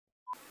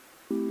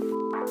Hey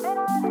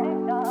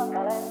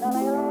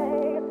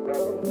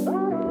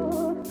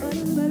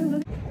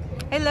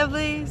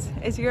lovelies,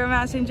 it's your girl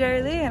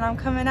MaddisonJaralee and I'm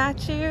coming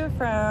at you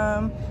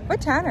from,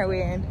 what town are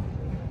we in?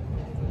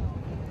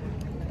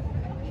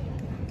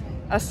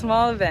 A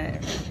small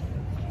event.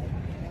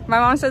 My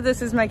mom said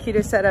this is my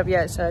cutest setup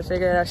yet, so I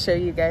figured I'll show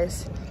you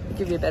guys,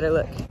 give you a better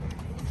look.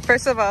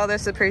 First of all,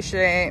 let's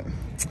appreciate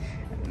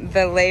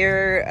the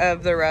layer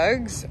of the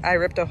rugs. I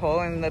ripped a hole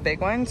in the big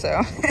one,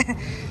 so.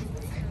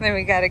 Then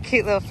we got a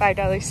cute little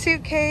 $5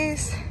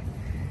 suitcase.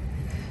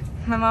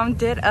 My mom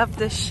did up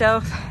the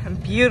shelf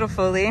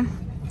beautifully.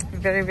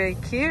 Very, very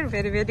cute,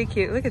 very, very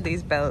cute. Look at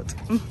these belts.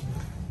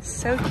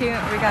 So cute.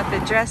 We got the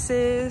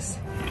dresses,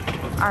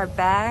 our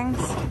bags.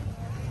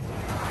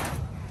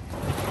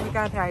 We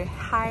got our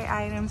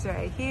high items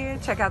right here.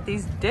 Check out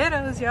these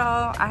dittos,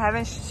 y'all. I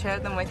haven't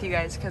shared them with you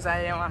guys because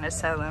I didn't want to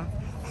sell them.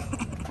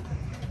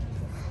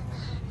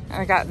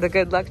 I got the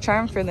good luck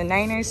charm for the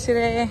Niners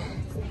today.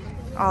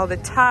 All the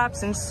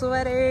tops and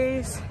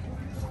sweaters.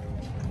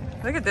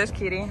 Look at this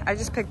cutie. I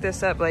just picked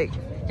this up like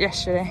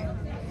yesterday.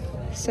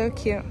 So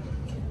cute.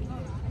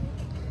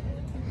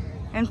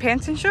 And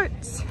pants and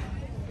shorts.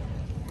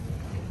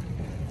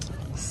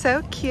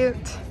 So cute.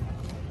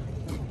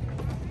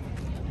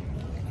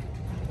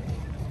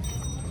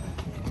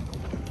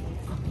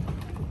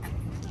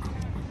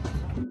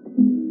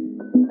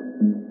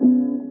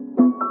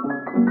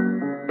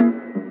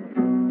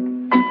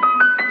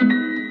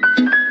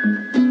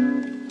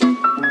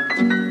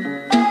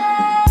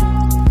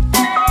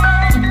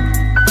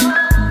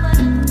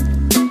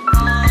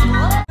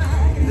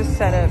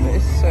 Setup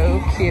is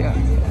so cute.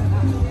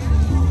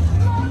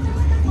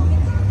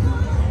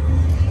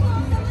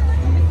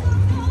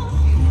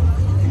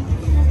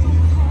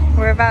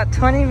 We're about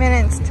 20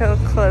 minutes till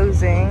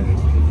closing.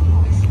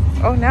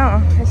 Oh no,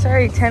 it's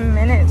already 10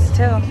 minutes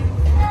till.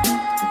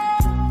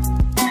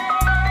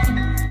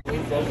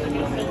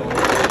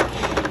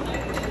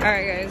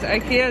 Alright guys,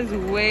 IKEA is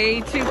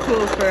way too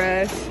cool for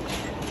us.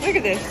 Look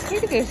at this,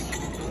 look at this.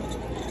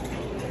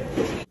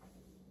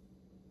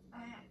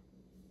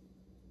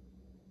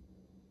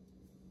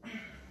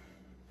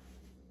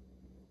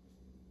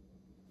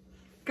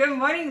 Good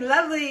morning,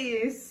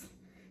 lovelies.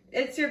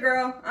 It's your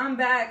girl. I'm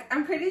back.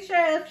 I'm pretty sure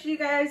I left you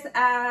guys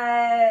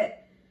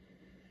at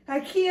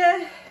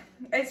IKEA.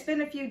 It's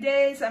been a few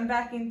days. I'm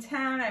back in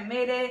town. I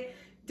made it.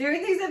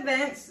 Doing these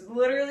events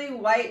literally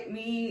wiped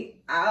me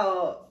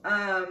out.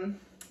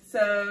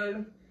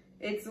 So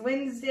it's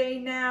Wednesday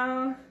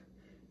now.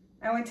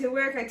 I went to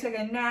work. I took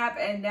a nap,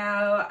 and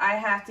now I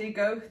have to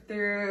go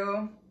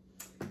through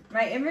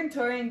my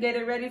inventory and get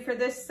it ready for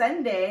this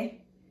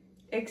Sunday.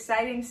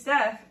 Exciting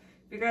stuff.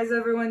 If you guys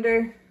ever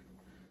wonder,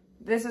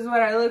 this is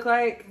what I look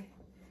like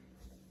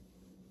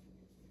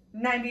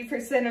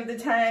 90% of the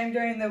time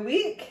during the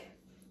week.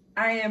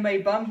 I am a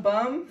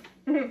bum.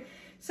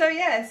 So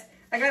yes,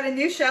 I got a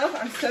new shelf.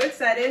 I'm so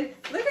excited.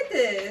 Look at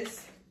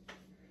this.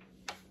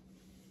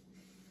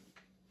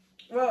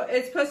 Well,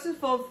 it's supposed to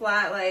fold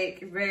flat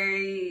like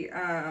very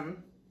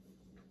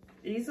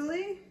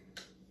easily.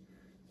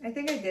 I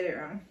think I did it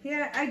wrong.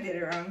 Yeah, I did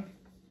it wrong.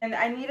 And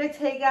I need to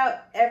take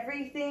out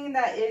everything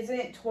that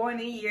isn't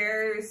 20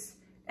 years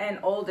and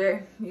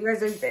older. You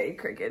guys are very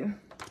crooked.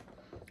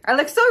 I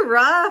look so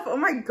rough. Oh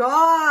my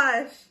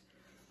gosh.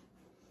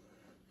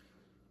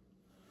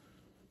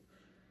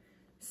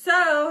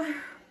 So,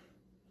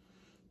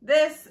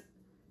 this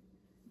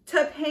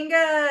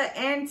Topanga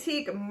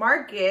Antique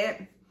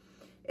Market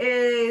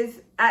is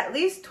at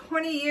least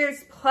 20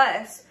 years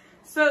plus.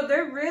 So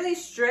they're really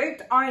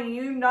strict on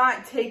you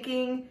not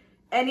taking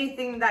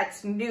anything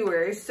that's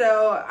newer.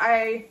 So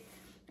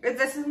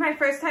this is my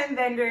first time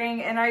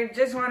vendoring and I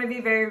just want to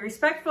be very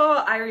respectful.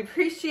 I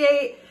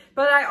appreciate,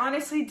 but I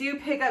honestly do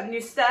pick up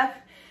new stuff.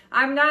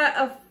 I'm not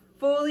a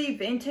fully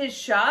vintage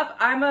shop.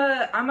 I'm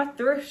a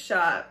thrift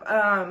shop.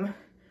 I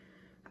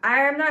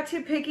am not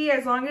too picky.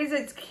 As long as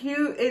it's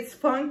cute, it's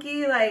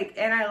funky, like,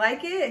 and I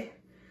like it,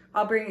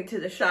 I'll bring it to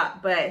the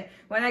shop. But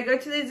when I go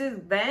to these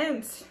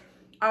events,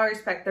 I'll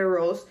respect their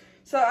rules.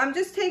 So I'm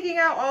just taking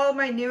out all of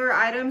my newer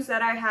items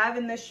that I have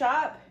in the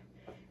shop,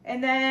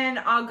 and then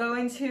I'll go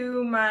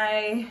into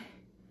my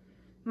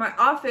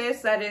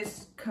office that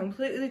is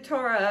completely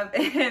tore up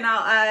and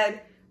I'll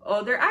add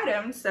older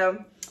items.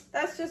 So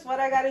that's just what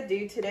I gotta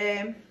do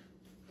today.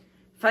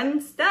 Fun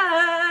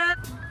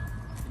stuff.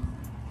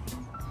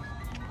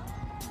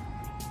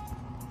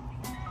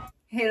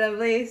 Hey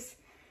lovelies.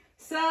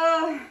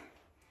 So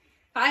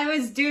I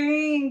was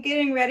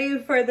getting ready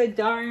for the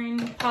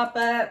darn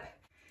pop-up.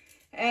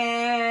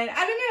 And I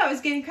don't know, I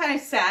was getting kind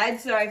of sad,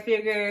 so I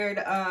figured,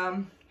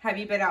 have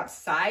you been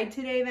outside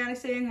today,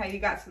 Madison? Have you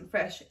got some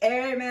fresh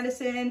air,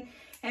 Madison?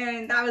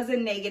 And that was a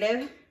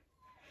negative.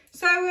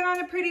 So I went on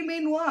a pretty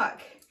mean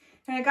walk.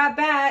 And I got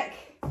back,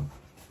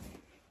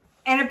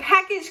 and a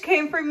package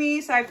came for me,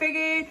 so I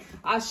figured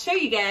I'll show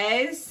you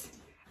guys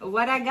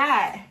what I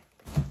got.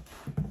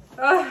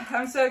 Oh,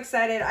 I'm so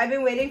excited. I've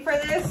been waiting for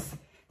this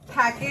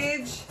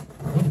package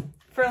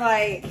for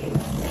like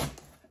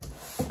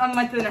a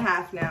month and a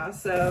half now,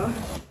 so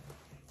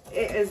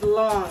It is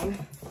long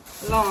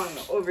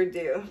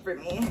overdue for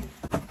me.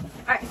 All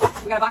right,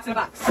 we got a box in a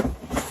box.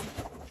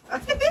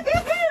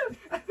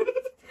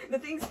 The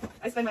things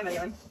I spend my money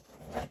on.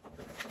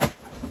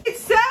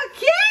 It's so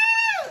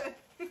cute!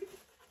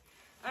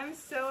 I'm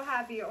so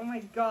happy. Oh my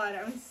God,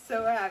 I'm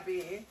so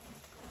happy.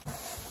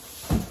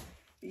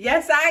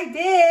 Yes, I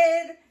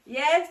did.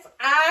 Yes,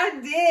 I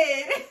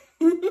did.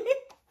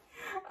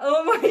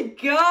 Oh my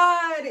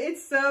God,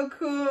 it's so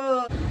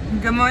cool.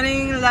 Good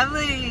morning,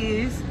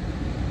 lovelies.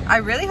 I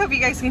really hope you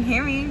guys can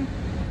hear me.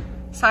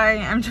 Sorry,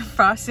 I'm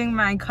defrosting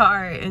my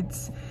car.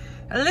 It's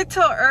a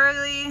little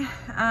early.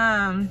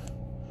 I'm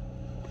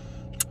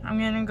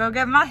gonna go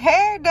get my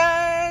hair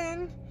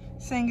done.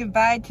 Saying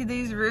goodbye to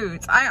these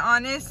roots. I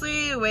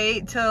honestly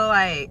wait till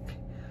like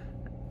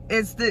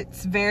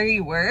it's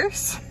very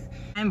worse.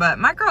 But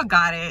my girl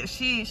got it.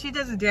 She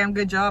does a damn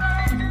good job.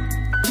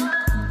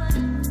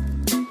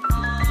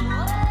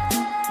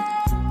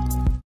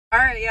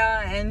 Alright,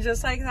 y'all, and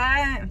just like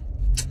that,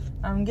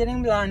 I'm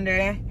getting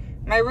blonder.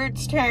 My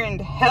roots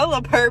turned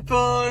hella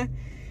purple.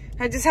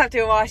 I just have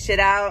to wash it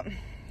out.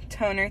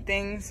 Toner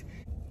things.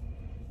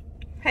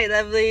 Hey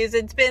lovelies,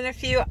 it's been a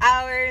few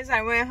hours.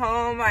 I went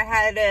home. I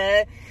had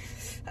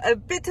a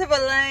bit of a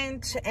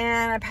lunch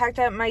and I packed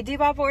up my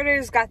Depop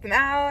orders, got them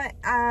out.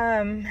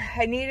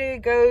 I need to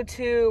go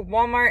to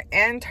Walmart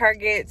and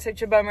Target.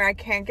 Such a bummer. I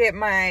can't get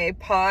my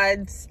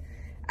pods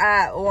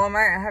at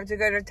Walmart. I have to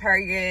go to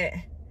Target.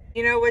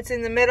 You know what's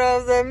in the middle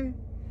of them?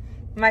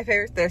 My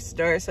favorite thrift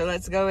store. So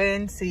let's go in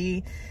and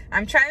see.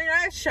 I'm trying to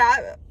not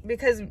shop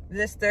because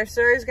this thrift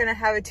store is gonna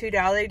have a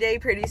 $2 day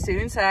pretty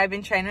soon. So I've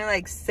been trying to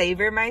like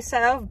savor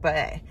myself,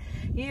 but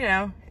you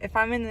know, if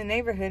I'm in the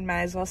neighborhood,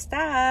 might as well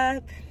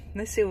stop.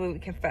 Let's see what we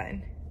can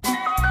find.